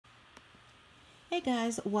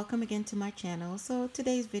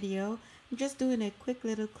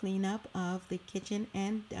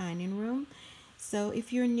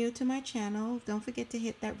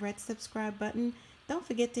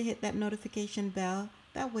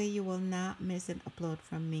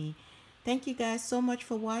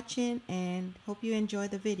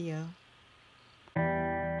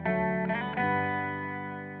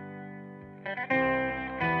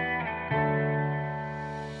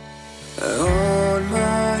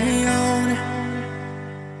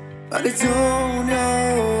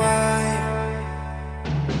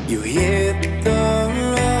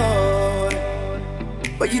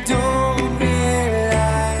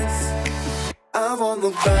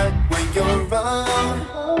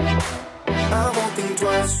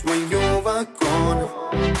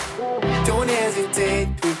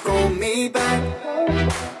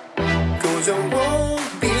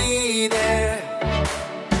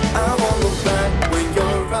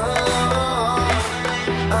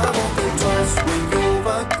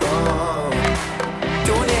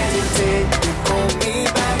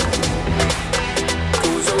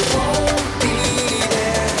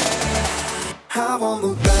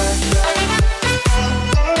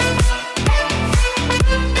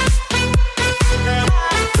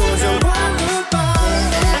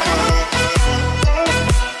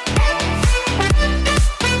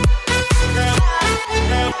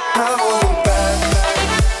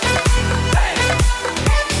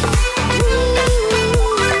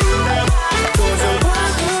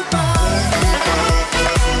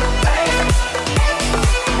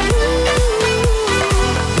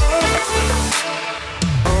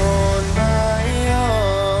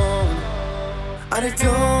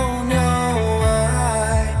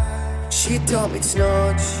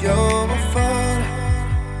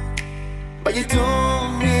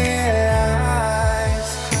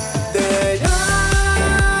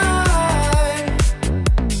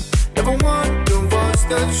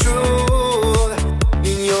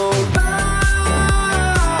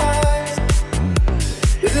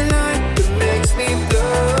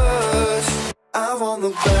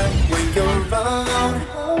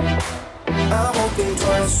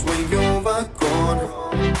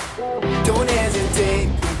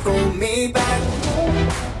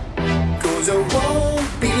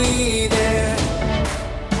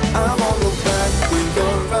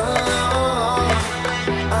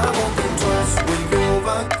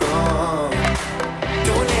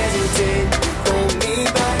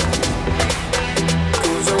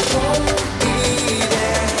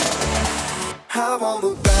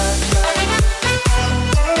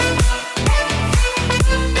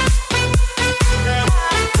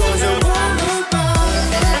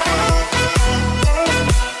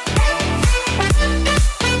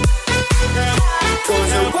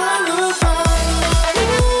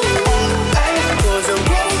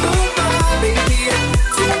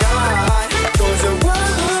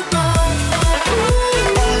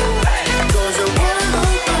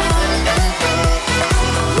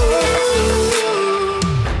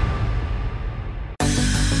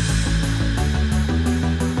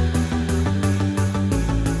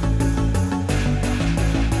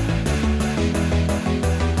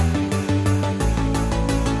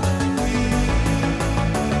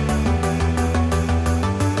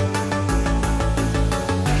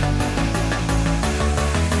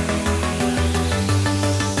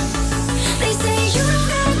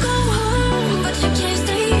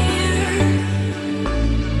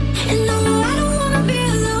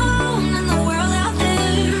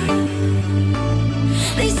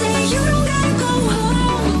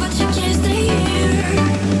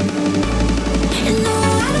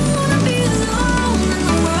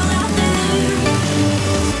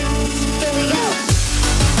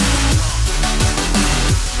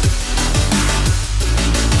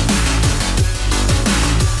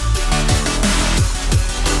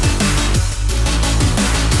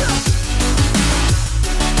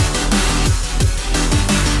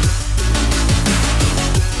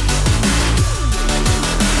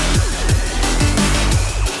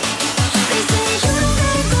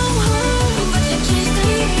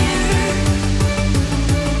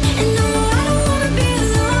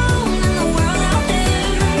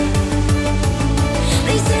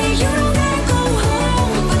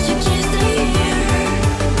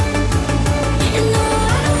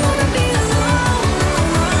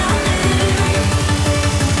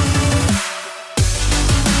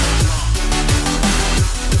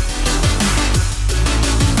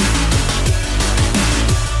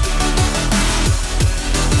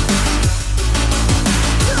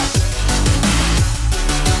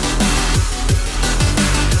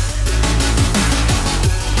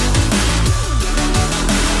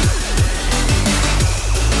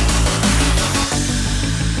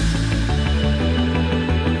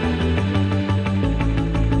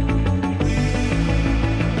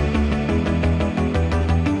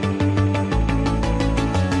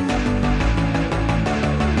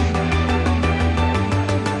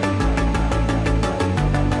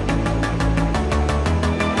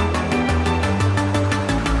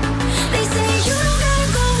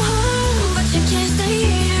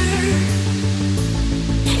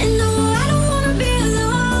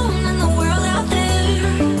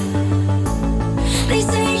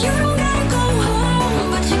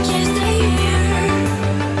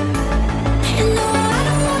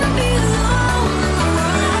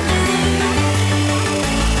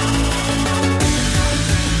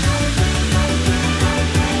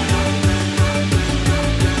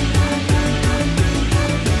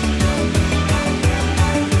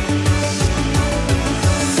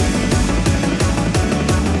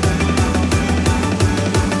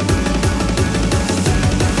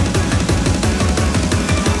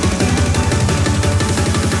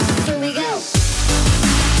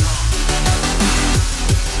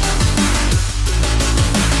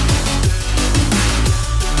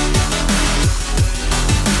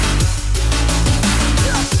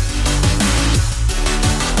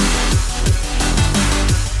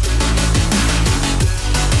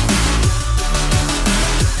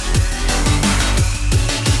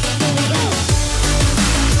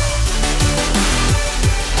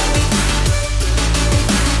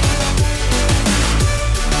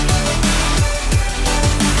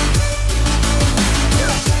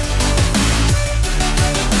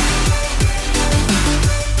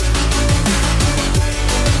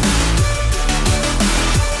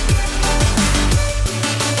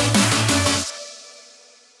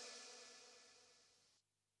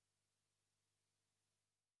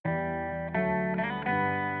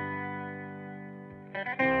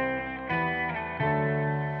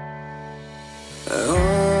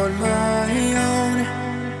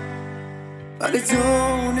but I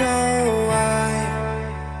don't know why.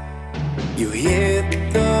 You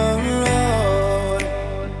hit the road,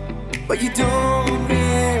 but you don't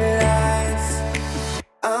realize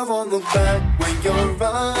I won't look back when you're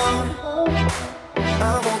around.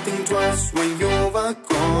 I won't think twice when you're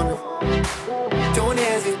gone. Don't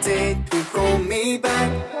hesitate to call me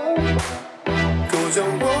back, 'cause I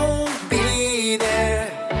won't be there.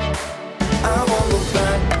 I won't look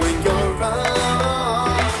back when you're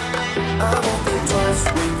around. I won't think twice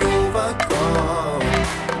when you're gone.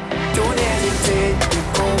 Don't hesitate to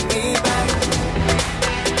call me back,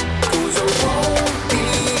 'cause I won't be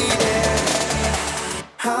there.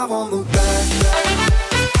 I won't look back.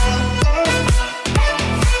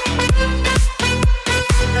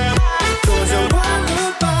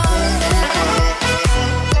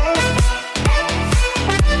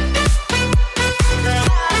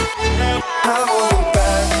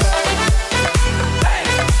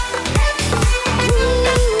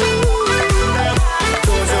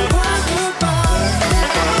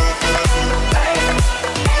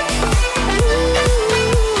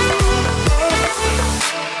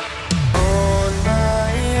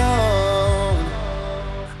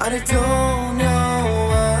 I don't know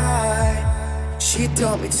why. She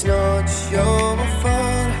told me it's not your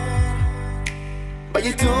fault, but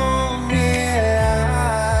you don't realize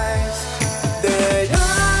that I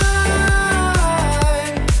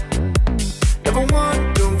never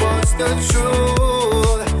wonder what's the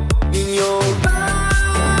truth in your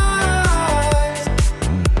eyes.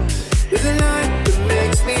 There's a light that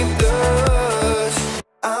makes me blush.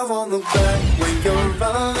 I won't look back when you're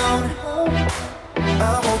around.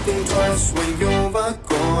 I won't think twice when you're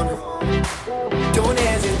gone. Don't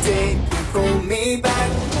hesitate to call me back,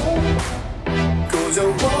 'cause I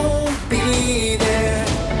won't be there.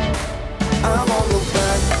 I won't look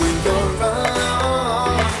back when you're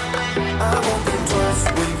around. I won't think twice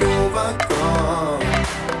when you're gone.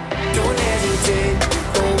 Don't hesitate to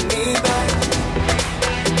call me back,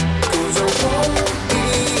 'cause I won't be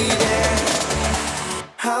there.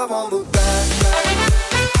 I won't look back.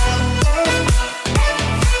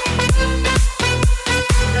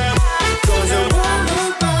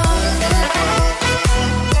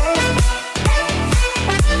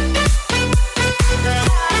 I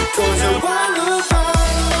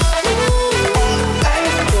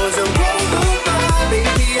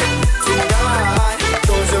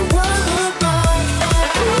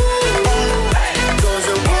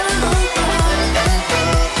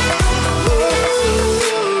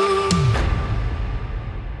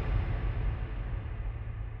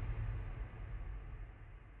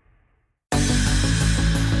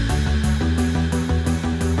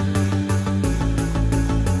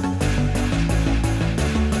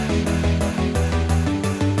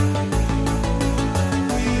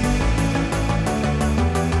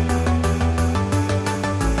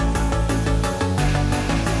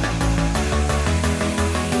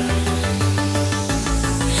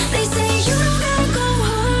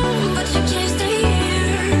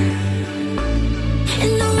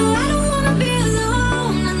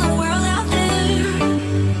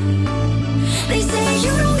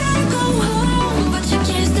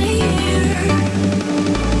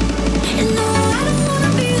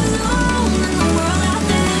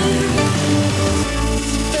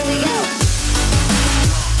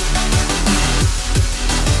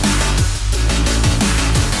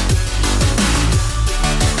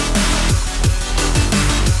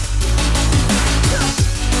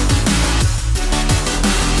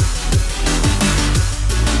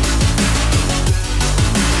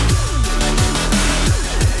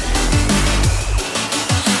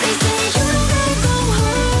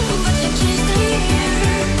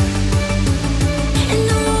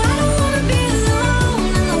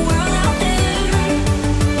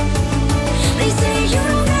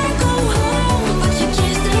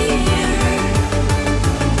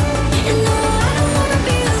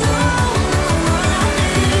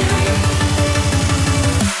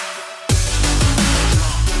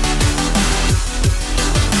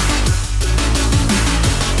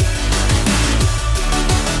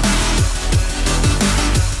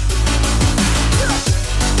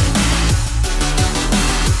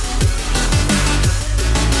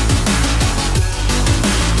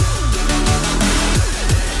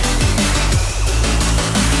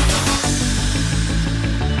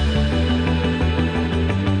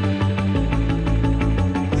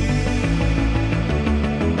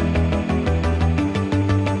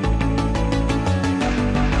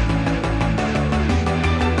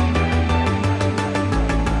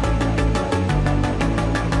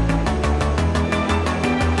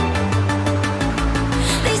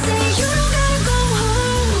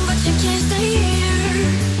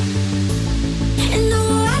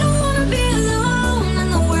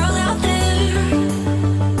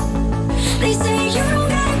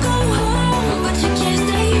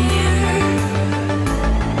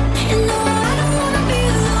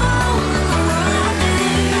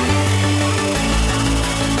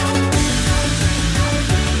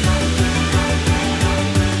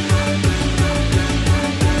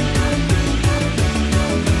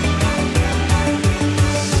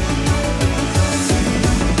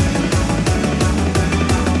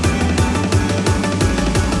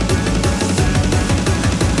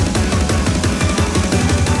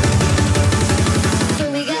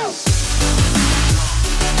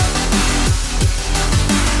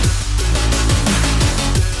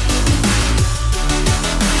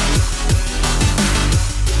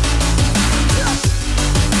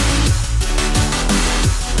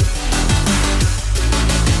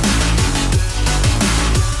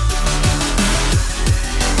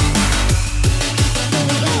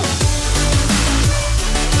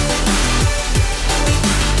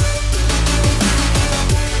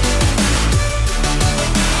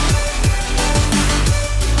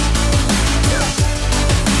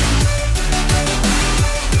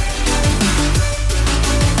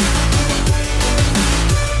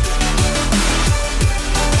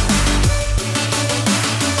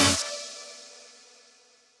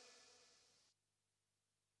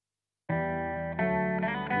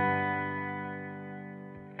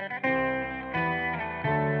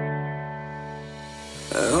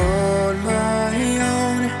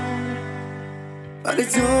I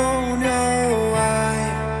don't know why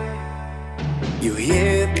you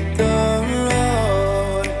hit the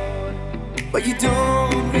road, but you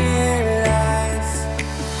don't realize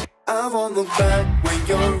I won't look back when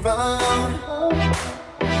you're around.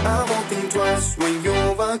 I won't think twice when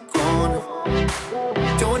you're gone.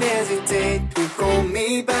 Don't hesitate to call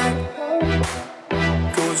me back,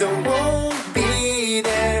 'cause I won't be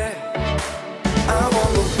there. I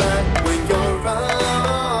won't look back when you're around.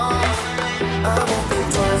 I won't think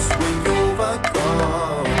twice when you're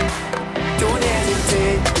gone. Don't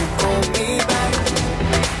hesitate to call me back,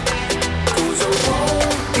 'cause I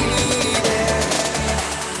won't be there.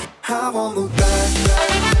 I won't look back.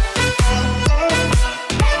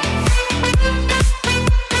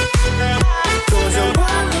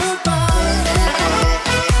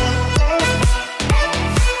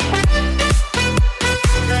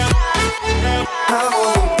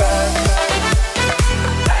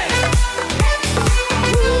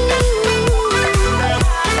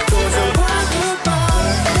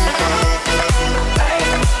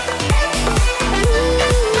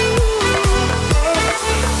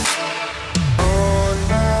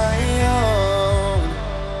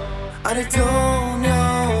 I don't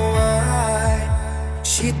know why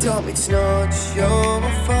she told me it's not your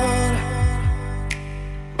fault,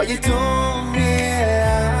 but you don't realize